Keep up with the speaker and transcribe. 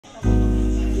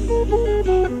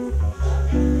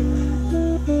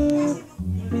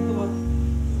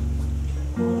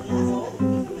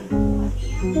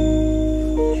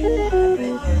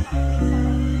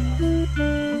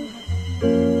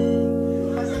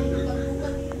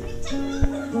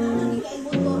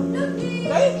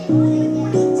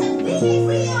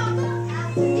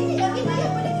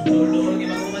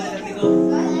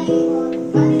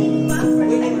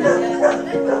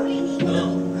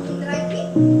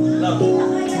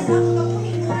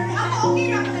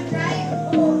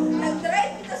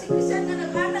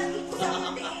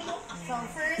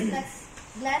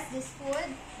Bless this food.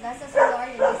 Bless us,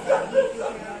 Lord, and this day give you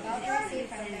our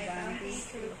safe and bounties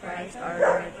through Christ our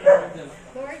Lord.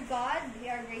 Lord God, we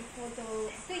are grateful to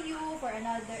you for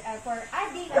another for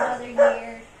adding another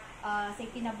year sa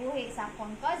kinabuhi sa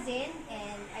akong cousin,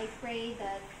 and I pray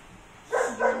that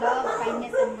your love,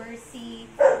 kindness, and mercy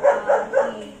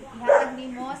ihatag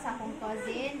nimo sa akong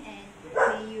cousin, and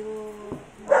may you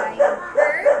guide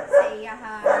her sa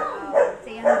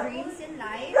iyang dreams in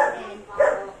life, and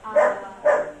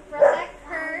protect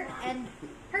her and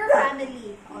her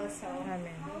family also.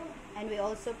 Amen. And we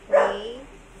also pray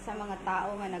sa mga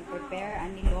tao nga nag-prepare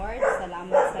ani Lord,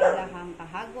 salamat sa ilahang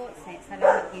kahago,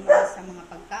 salamat Ginoo sa mga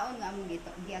pagkaon nga among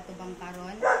giatubang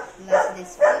karon. Bless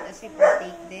this food as we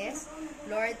partake this.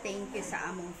 Lord, thank you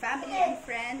sa among family and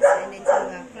friends, and then sa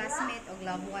mga classmates o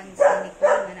loved ones ni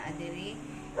Nicole nga naa diri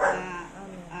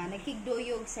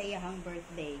nagkigduyog sa iyang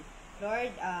birthday.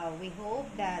 Lord, we hope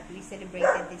that we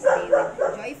celebrated this day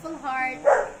with joyful heart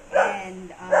and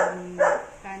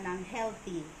kanang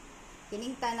healthy.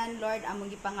 Kining tanan, Lord,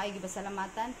 among gipangayo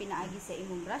gipasalamatan, pinaagi sa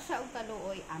imong grasya ug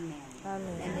kaluoy. Amen.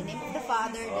 Amen. In the name of the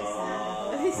Father, the Son, and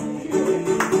the Holy Spirit.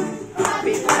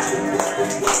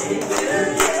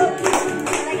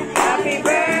 Happy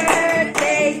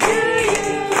birthday to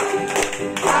you.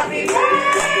 Happy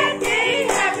birthday,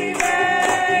 happy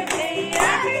birthday,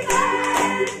 happy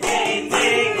birthday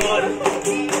to God.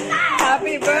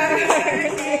 Happy birthday.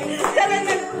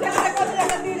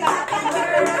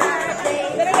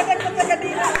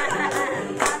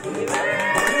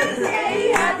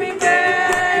 Happy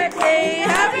birthday,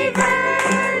 happy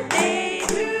birthday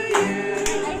to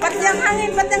you. Ba't yung hangin,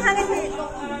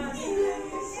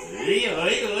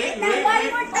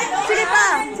 Sige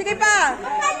pa, sige pa.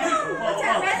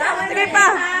 Sige pa.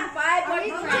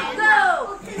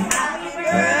 Happy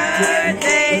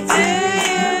birthday to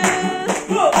you.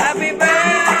 Happy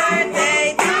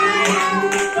birthday to you.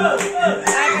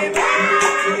 Happy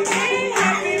birthday,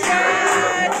 happy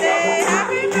birthday,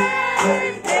 happy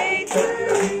birthday to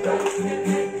you.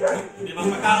 Di ba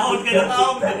makahon ka na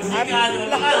tao? Happy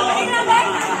birthday.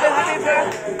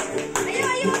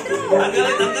 Tanggal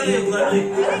yung gano'n eh.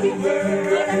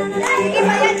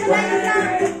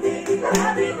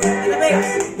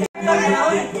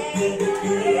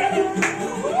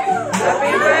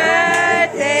 Happy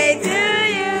birthday to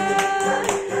you.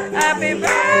 Happy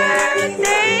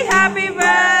birthday, happy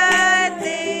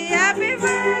birthday, happy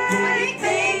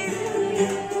birthday to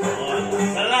you.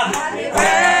 Happy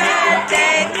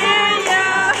birthday to you.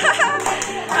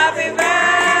 Happy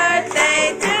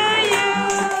birthday to you.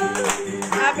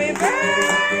 Happy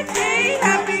birthday,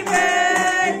 happy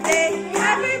birthday,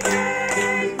 happy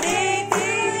birthday to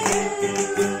you.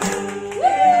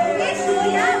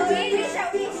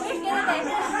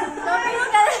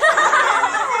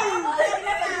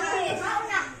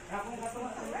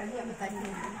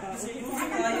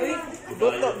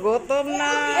 Gutom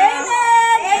na.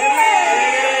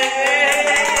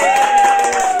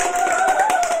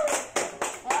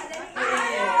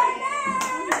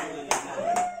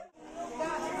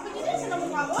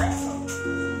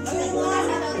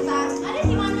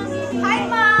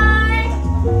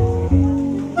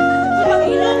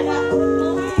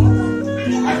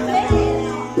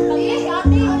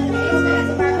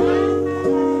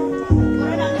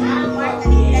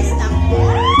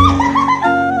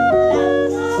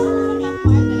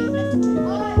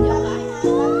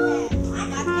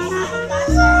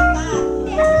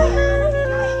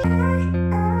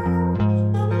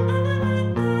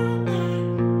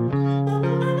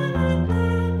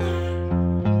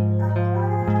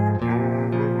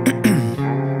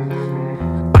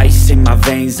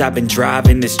 I've been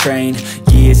driving this train,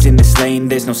 years in this lane,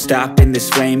 there's no stopping this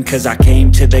flame. Cause I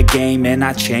came to the game and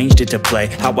I changed it to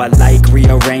play how I like,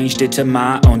 rearranged it to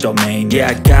my own domain. Yeah,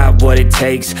 I got what it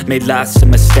takes, made lots of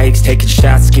mistakes, taking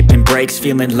shots, skipping breaks,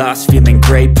 feeling lost, feeling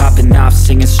great, popping off,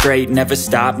 singing straight, never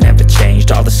stopped, never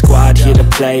changed. All the squad here to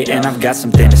play, and I've got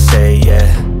something to say, yeah.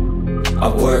 I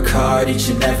work hard each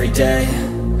and every day,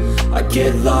 I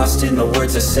get lost in the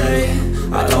words I say,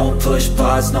 I don't push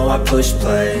pause, no, I push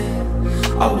play.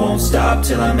 I won't stop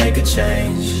till I make a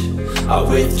change. I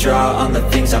withdraw on the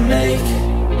things I make.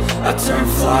 I turn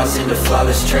flaws into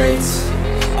flawless traits.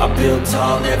 I build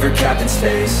tall, never capped in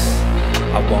space.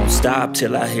 I won't stop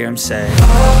till I hear him say, oh,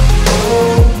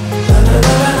 oh, la la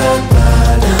la la la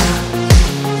la,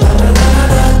 la la la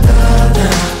la la la,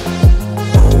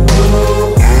 oh,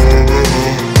 oh,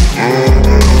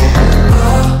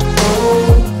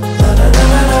 oh, la la la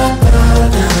la la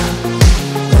la,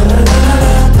 la la la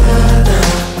la la la,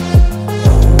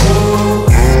 oh,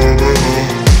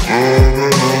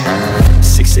 oh.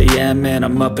 6 a.m. and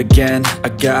I'm up again. I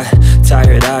got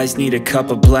tired eyes, need a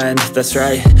cup of blend. That's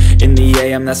right, in the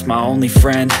AM, that's my only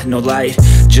friend. No light,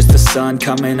 just the sun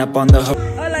coming up on the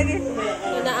horizon. Oh, lagi.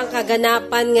 Ito na ang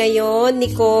kaganapan ngayon,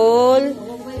 Nicole.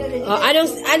 Oh,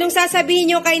 anong sasabihin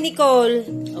nyo kay Nicole?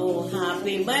 Oh,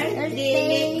 happy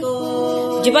birthday,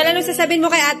 Nicole. Jubal, anong sasabihin mo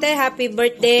kay ate? Happy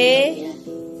birthday?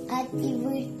 Happy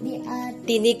birthday,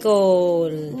 Ate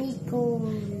Nicole. Nicole.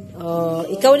 Oh,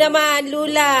 ikaw naman,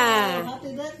 Lula.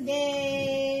 Happy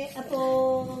birthday, Apo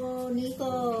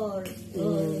Nicole.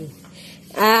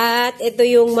 At ito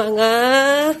yung mga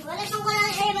Wala kang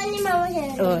kulang ewan ni Mama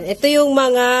Sher. ito yung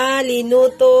mga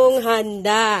linutong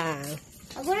handa.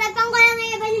 Wala kang kulang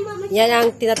ewan ni Mama Sher. Yan ang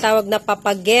tinatawag na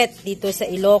papaget dito sa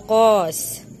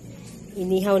Ilocos.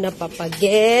 Inihaw na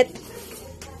papaget.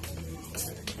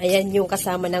 Ayan yung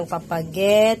kasama ng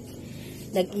papaget.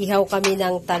 Nag-ihaw kami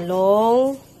ng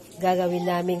talong. Gagawin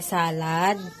naming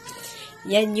salad.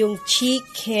 Yan yung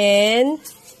chicken.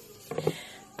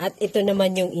 At ito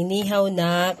naman yung inihaw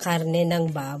na karne ng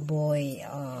baboy.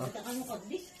 Oh.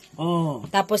 Oh.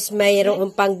 Tapos mayroon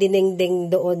pang dinengdeng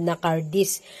doon na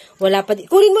cardis. Wala pa.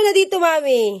 Kunin mo na dito,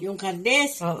 Mami. Yung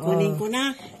kardes, Oo. kunin ko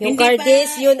na. Yung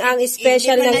cardis, yun ang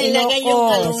special ng Ilagay yung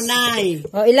Ilocos. kalunay.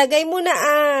 Oh, ilagay mo na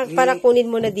para kunin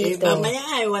mo na dito. Mamaya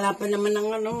ay, wala pa naman ng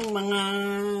mga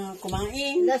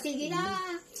kumain. Sige na.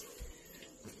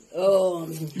 Oh,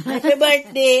 happy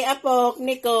birthday, Apok,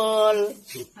 Nicole.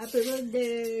 Happy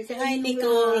birthday. Hi,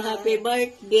 Nicole. Happy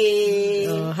birthday.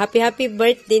 Oh, happy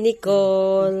birthday,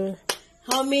 Nicole.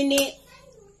 How many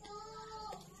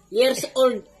years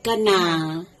old ka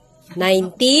na?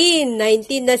 19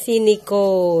 na si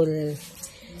Nicole.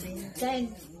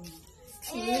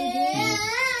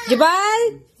 Jubal?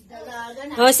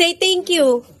 Oh, say thank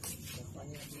you.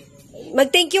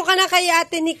 Mag-thank you ka na kay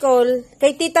Ate Nicole,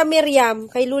 kay Tita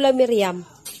Miriam, kay Lula Miriam.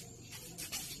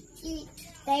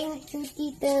 Thank you,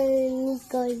 Tita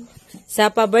Nicole.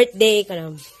 Sa pa-birthday ka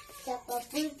na. Sa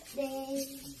pa-birthday.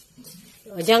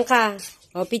 O, dyan ka.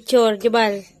 O, picture,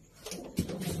 Jubal.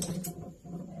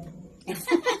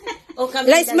 Oh,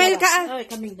 kaming La, smile dalawa. ka, ah. Oh,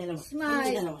 kaming dalawa. Smile.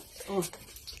 Kaming dalawa. Oh,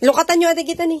 Lukatan nyo, ate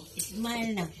kita ni.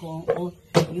 smile na ko. Oh,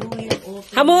 you will open.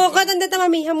 Hamulukatan dito,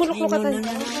 mami. Hamulukatan.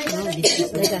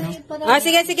 Ah,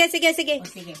 sige.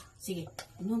 Sige.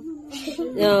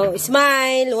 No,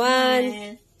 smile. One.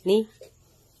 Ni.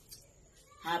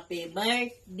 Happy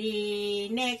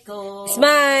birthday, Neko.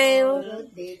 Smile.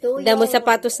 Damo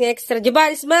sapatos nga extra.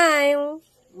 Jubal, smile.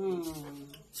 Mm.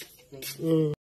 Mm.